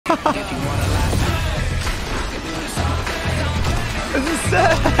This is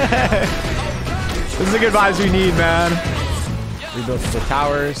sick. This is the good vibes we need, man. Rebuild the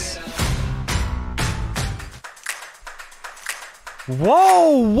towers.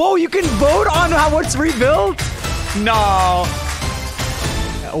 Whoa, whoa, you can vote on how what's rebuilt? No.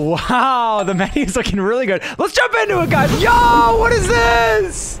 Wow, the menu's looking really good. Let's jump into it, guys. Yo, what is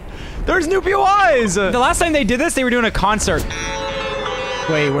this? There's new POIs. The last time they did this, they were doing a concert.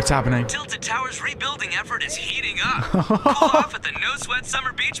 Wait, what's happening? Tilted Tower's rebuilding effort is heating up. Cool off at the No Sweat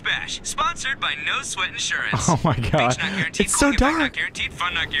Summer Beach Bash, sponsored by No Sweat Insurance. Oh my god. Beach not guaranteed, It's so dark. not guaranteed,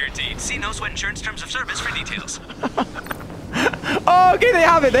 fun not guaranteed. See No Sweat Insurance terms of service for details. Oh, okay, they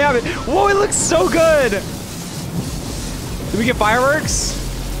have it. They have it. Whoa, it looks so good. Did we get fireworks?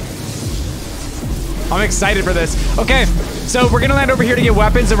 I'm excited for this. Okay, so we're gonna land over here to get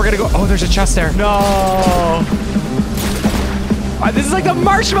weapons, and we're gonna go. Oh, there's a chest there. No. This is like the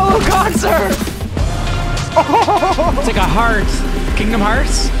Marshmallow concert. Oh, it's like a heart. Kingdom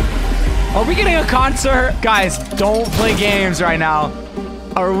Hearts. Are we getting a concert? Guys, don't play games right now.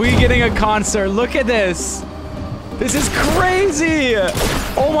 Are we getting a concert? Look at this. This is crazy.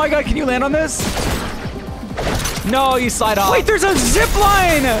 Oh my god, can you land on this? No, you slide off. Wait, there's a zip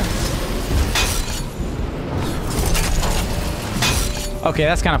line. Okay,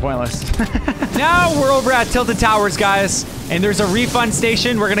 that's kind of pointless. Now we're over at Tilted Towers, guys, and there's a refund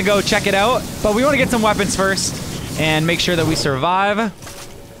station. We're gonna go check it out, but we want to get some weapons first and make sure that we survive.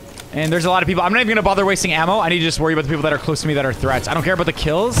 And there's a lot of people. I'm not even gonna bother wasting ammo. I need to just worry about the people that are close to me that are threats. I don't care about the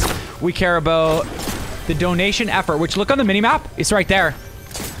kills. We care about the donation effort, which, look on the minimap, it's right there.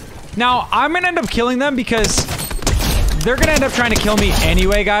 Now, I'm gonna end up killing them because they're gonna end up trying to kill me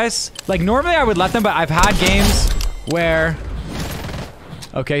anyway, guys. Like, normally I would let them, but I've had games where...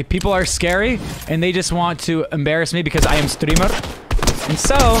 Okay, people are scary, and they just want to embarrass me because I am streamer. And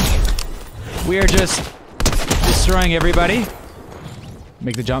so, we are just destroying everybody.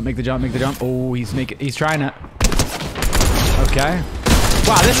 Make the jump, make the jump, make the jump. Oh, he's trying it. Okay.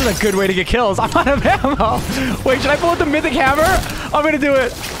 Wow, this is a good way to get kills. I'm out of ammo. Wait, should I pull out the mythic hammer? I'm gonna do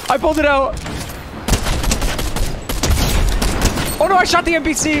it. I pulled it out. Oh no, I shot the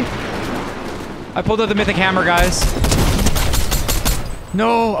NPC. I pulled out the mythic hammer, guys.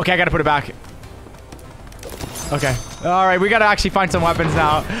 No. Okay, I gotta put it back. Okay. All right, we gotta actually find some weapons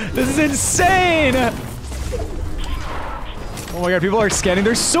now. This is insane. Oh my god, people are scanning.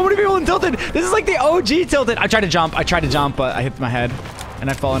 There's so many people in Tilted. This is like the OG Tilted. I tried to jump, but I hit my head. And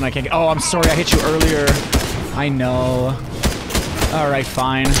I fall and I can't get... Oh, I'm sorry. I hit you earlier. I know. All right,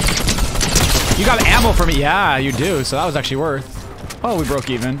 fine. You got ammo for me. Yeah, you do. So that was actually worth. Oh, we broke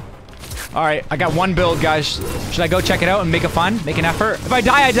even. All right, I got one build, guys. Should I go check it out and make a fun? Make an effort? If I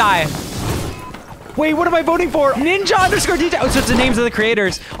die, I die. Wait, what am I voting for? Ninja_DJ. Oh, so it's the names of the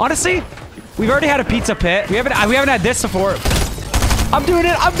creators. Honestly, we've already had a pizza pit. We haven't had this before. I'm doing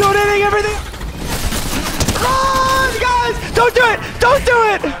it. I'm donating everything. Run, guys! Don't do it! Don't do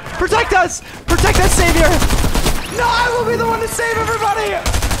it! Protect us! Protect us, Savior! No, I will be the one to save everybody!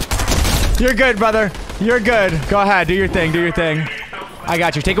 You're good, brother. You're good. Go ahead. Do your thing. Do your thing. I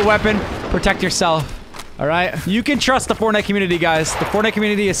got you. Take a weapon. Protect yourself. All right? You can trust the Fortnite community, guys. The Fortnite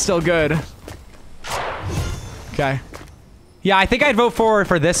community is still good. Okay. Yeah, I think I'd vote for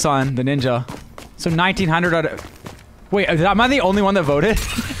this one, the ninja. So 1900 out of... Wait, am I the only one that voted?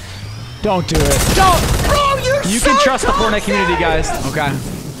 Don't do it. Don't! Bro, you so can trust the Fortnite community, guys. Okay.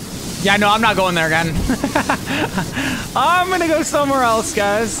 Yeah, no, I'm not going there again. I'm gonna go somewhere else,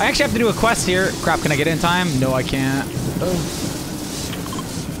 guys. I actually have to do a quest here. Crap, can I get in time? No, I can't. Oh.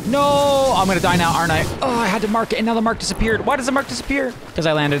 No, I'm gonna die now, aren't I? Oh, I had to mark it, and now the mark disappeared. Why does the mark disappear? Because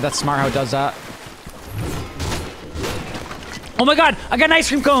I landed. That's smart how it does that. Oh my god, I got an ice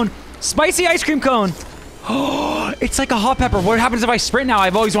cream cone. Spicy ice cream cone. Oh, it's like a hot pepper. What happens if I sprint now?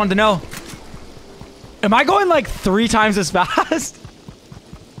 I've always wanted to know. Am I going like 3 times as fast?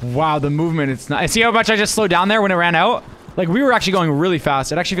 Wow, the movement, it's not... See how much I just slowed down there when it ran out? Like, we were actually going really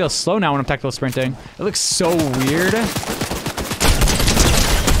fast. It actually feels slow now when I'm tactical sprinting. It looks so weird.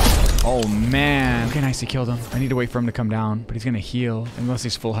 Oh, man. Okay, nice, he killed him. I need to wait for him to come down, but he's gonna heal unless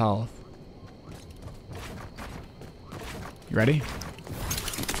he's full health. You ready?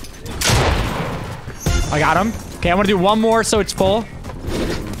 I got him. Okay, I want to do one more so it's full.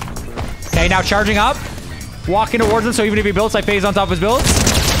 Okay, now charging up. Walking towards him, so even if he builds, I phase on top of his builds.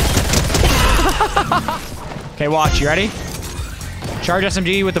 Okay, watch. You ready? Charge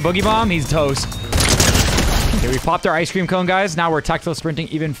SMG with the boogie bomb. He's toast. Okay, we popped our ice cream cone, guys. Now we're tactical sprinting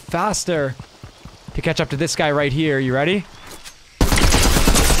even faster to catch up to this guy right here. You ready?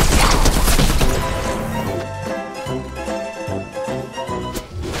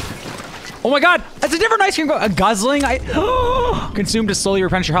 Oh my god, that's a different ice cream cone. A guzzling, consumed to slowly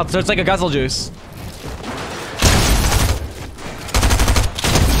replenish your health. So it's like a guzzle juice.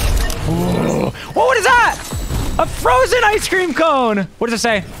 Whoa, what is that? A frozen ice cream cone. What does it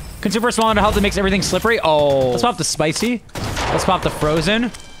say? Consume for a small amount of health that makes everything slippery. Oh, let's pop the spicy. Let's pop the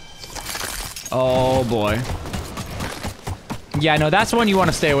frozen. Oh boy. Yeah, no, that's one you want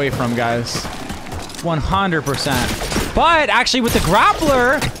to stay away from, guys. 100%. But actually with the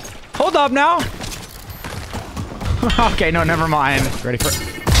grappler, hold up now. Okay, no, never mind. Ready for it?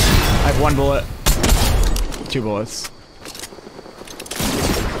 I have 1 bullet. 2 bullets.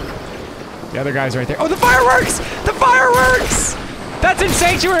 The other guy's right there. Oh, the fireworks! The fireworks! That's in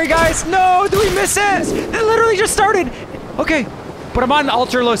Sanctuary, guys. No, did we miss it? It literally just started. Okay, but I'm on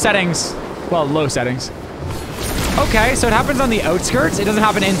ultra low settings. Well, low settings. Okay, so it happens on the outskirts. It doesn't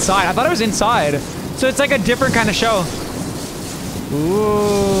happen inside. I thought it was inside. So it's like a different kind of show.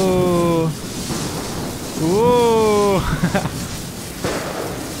 Ooh. Ooh.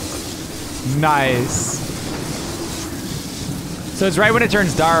 Nice. So it's right when it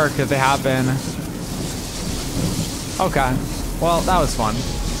turns dark that they happen. Okay. Well, that was fun.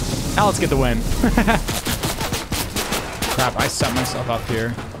 Now let's get the win. Crap, I set myself up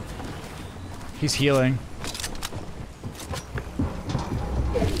here. He's healing.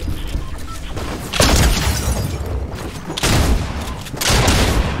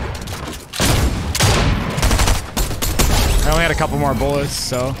 I only had a couple more bullets,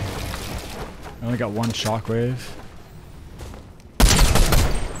 so I only got 1 shockwave.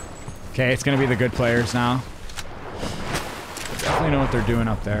 Okay, it's gonna be the good players now. Definitely know what they're doing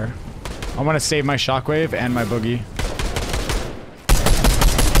up there. I want to save my shockwave and my boogie.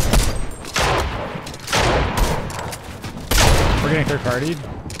 We're getting third partied.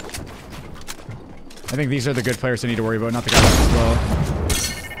 I think these are the good players to need to worry about, not the guys as well.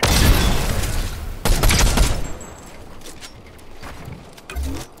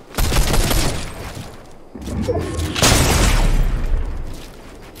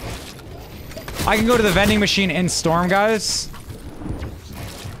 I can go to the vending machine in Storm, guys.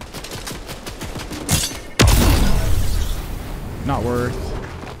 Not worth.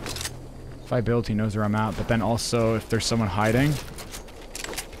 If I build, he knows where I'm at, but then also if there's someone hiding.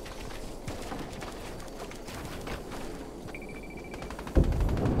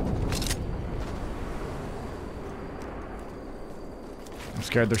 I'm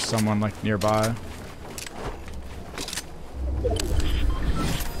scared there's someone like nearby.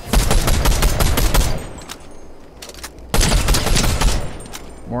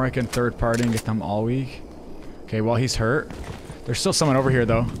 More I can third party and get them all week. Okay, well he's hurt. There's still someone over here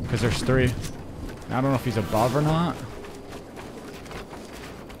though, because there's 3. I don't know if he's above or not.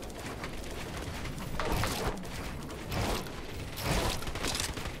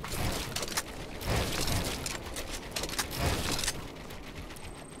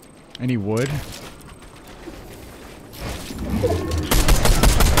 Any wood?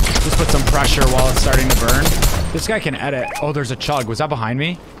 Just put some pressure while it's starting to burn. This guy can edit. Oh, there's a chug. Was that behind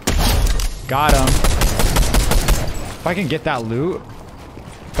me? Got him. If I can get that loot.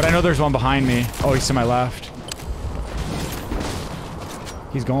 But I know there's one behind me. Oh, he's to my left.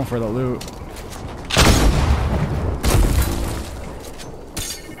 He's going for the loot.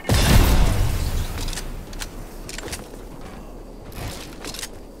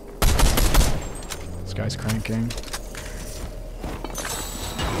 This guy's cranking.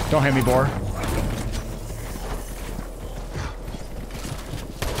 Don't hit me, boar.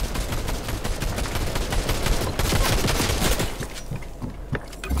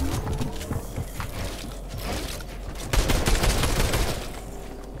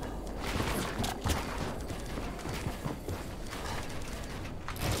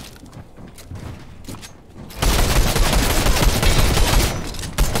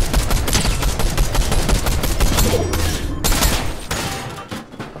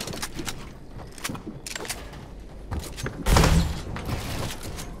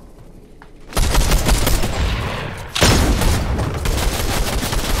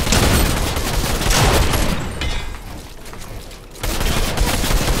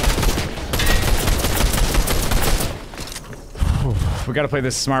 We gotta play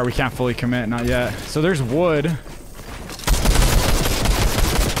this smart. We can't fully commit, not yet. So there's wood.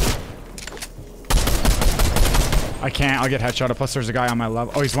 I can't. I'll get headshot. Plus there's a guy on my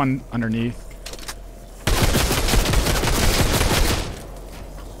level. Oh, he's one underneath.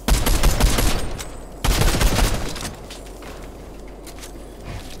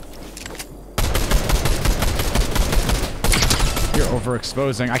 You're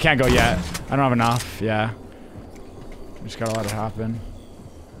overexposing. I can't go yet. I don't have enough. Yeah. Just gotta let it happen.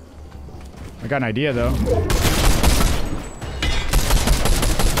 I got an idea, though.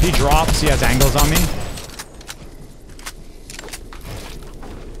 If he drops, he has angles on me.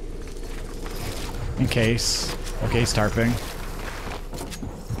 In case. Okay, he's tarping.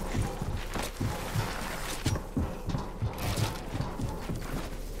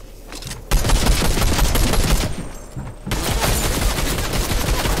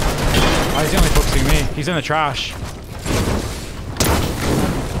 Why is he only focusing me? He's in the trash.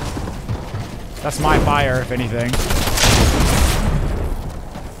 That's my fire, if anything.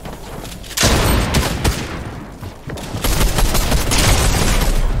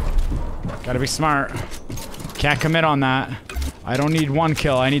 Gotta be smart. Can't commit on that. I don't need one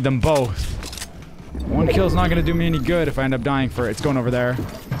kill. I need them both. One kill's not gonna do me any good if I end up dying for it. It's going over there.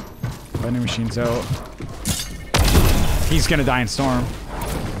 Vending machine's out. He's gonna die in storm.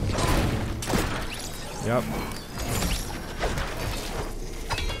 Yep.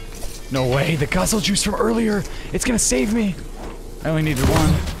 No way. The guzzle juice from earlier. It's gonna save me. I only needed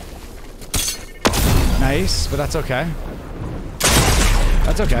one. Nice, but that's okay.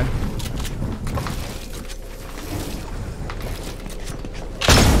 That's okay.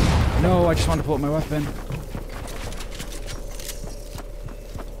 No, I just wanted to pull up my weapon.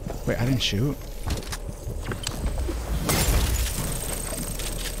 Wait, I didn't shoot.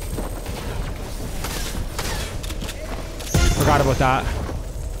 Forgot about that.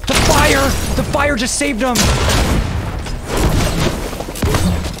 The fire! The fire just saved him!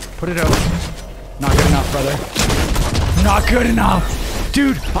 Put it out. Not good enough, brother. Not good enough!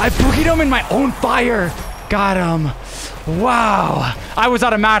 Dude, I boogied him in my own fire! Got him. Wow. I was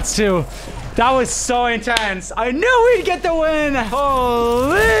out of mats too. That was so intense. I knew we'd get the win.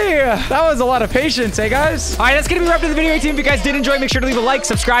 Holy. That was a lot of patience, hey guys? All right, that's gonna be wrapped up the video, team. If you guys did enjoy, make sure to leave a like,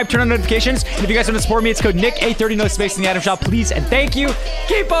 subscribe, turn on notifications. And if you guys want to support me, it's code NICK830, no space in the item shop, please and thank you.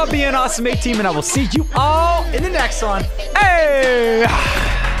 Keep on being awesome, mate team, and I will see you all in the next one. Hey!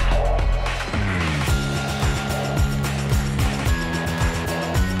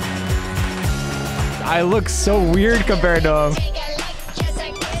 I look so weird compared to him.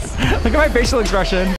 Look at my facial expression.